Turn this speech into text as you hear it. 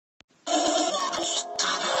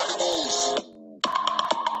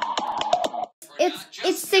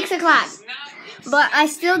o'clock. But I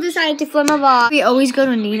still decided to film a vlog. We always go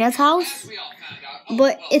to Nina's house.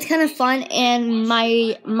 But it's kind of fun, and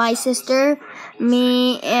my sister,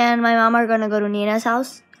 me, and my mom are going to go to Nina's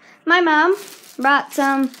house. My mom brought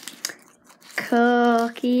some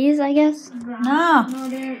cookies, I guess. No,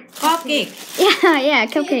 cupcake. Yeah,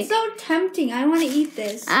 cupcake. It's so tempting. I want to eat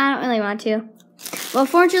this. I don't really want to. Well,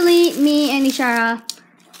 fortunately, me and Ishara,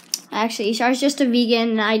 actually, Ishara's just a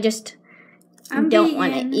vegan, and I just don't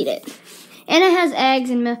want to eat it. And it has eggs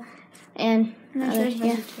and milk, and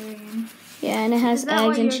yeah, and it has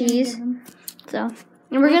eggs and cheese. So,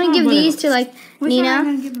 and we're gonna give these to like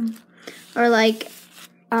Nina, or like,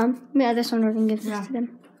 yeah, this one we're gonna give this to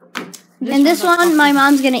them. And this one, my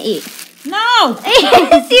mom's gonna eat. No!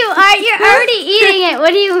 Yes, you are. You're already eating it.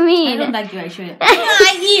 What do you mean? I don't like you, I should.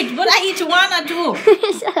 I eat, but I eat 1 or 2.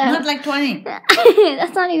 Shut up. Not like 20.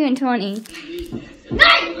 That's not even 20.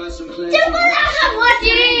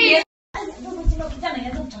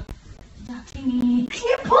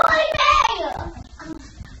 You're pulling me!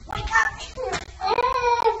 Wake up!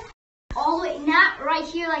 All the way, not right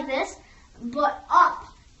here like this, but up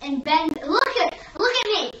and bend. Look at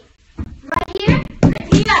me! Right here.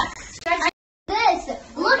 Stretch like this.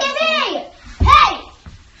 Look at me! Hey!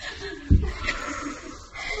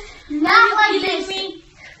 Not like this.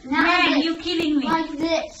 Not like this. You killing me. Like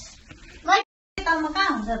this. Like.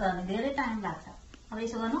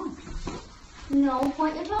 No,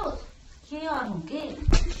 point your toes.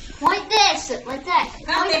 Point this, like that. It's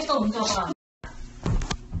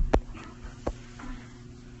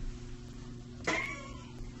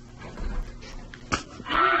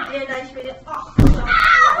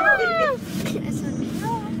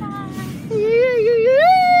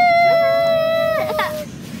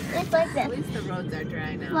like that. At least the roads are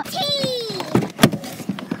dry now.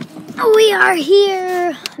 We are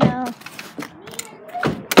here. No.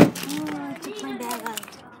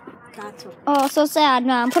 Oh, so sad,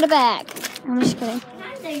 Mom. Put it back. I'm just kidding.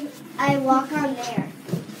 I walk on there.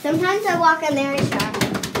 Sometimes I walk on there and shop.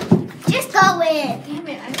 Just go in. Damn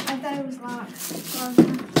it, I thought it was locked.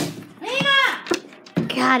 Nina!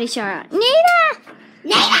 God, Ishara. Nina!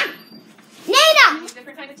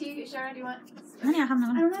 Different kind of tea, Shara, do you want? I don't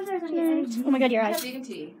know if there's any eggs. Oh my God, your eyes. Vegan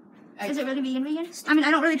tea. Is it really vegan? I mean, I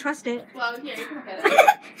don't really trust it. Well, here, you can look at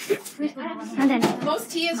it. And then, Most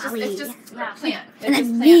tea is just, it's just plant. and It's then just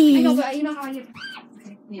plant. I me. know, but you know how I get.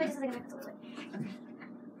 Yeah.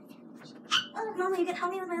 Oh, Mama, you can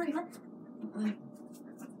help me with my lip.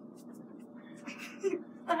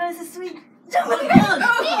 Oh, this is sweet. Nina,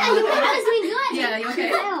 you promised me good. Yeah, you okay?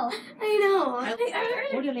 I know.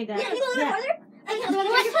 Hold your leg out. Yeah, can you go a little farther? I can't do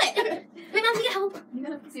it. Wait, Mom, you can help. You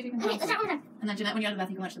gotta see if you can Okay, help. let's try one more time. And then Jeanette, when you're out of the bath,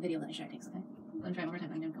 you can watch the video that Shara takes, okay? Let me try one more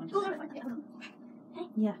time. I'm gonna go Go a into little farther.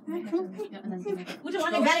 Yeah. yeah, and then you make it. Which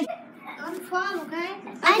one is better? I'm fall, okay?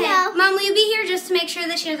 I know. Mom, will you be here just to make sure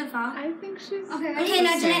that she doesn't fall? I think she's Okay,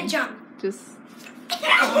 now Jeanette, jump. just.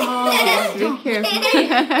 Oh, be careful.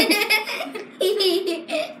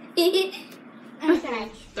 Okay.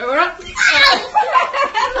 Throw her up.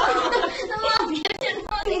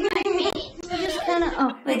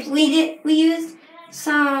 Like we used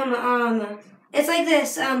some it's like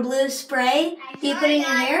this blue spray that you put in your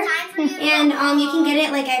hair, and you can get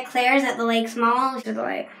it like at Claire's at the Lake Mall, which is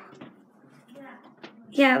like,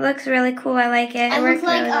 yeah, it looks really cool. I like it. I It look works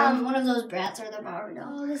like really well. one of those brats or the Barbie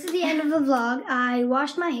doll. Oh, this is the end of the vlog. I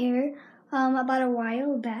washed my hair about a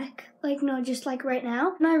while back. Like, no, just like right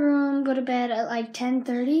now. My room, go to bed at like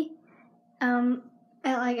 10:30. I'm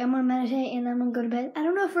gonna meditate and then I'm gonna go to bed. I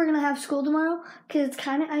don't know if we're gonna have school tomorrow because it's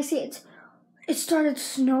kind of icy. It started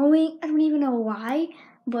snowing. I don't even know why,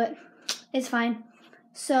 but it's fine.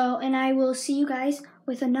 So, and I will see you guys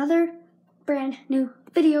with another brand new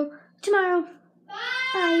video tomorrow.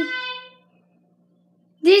 Bye.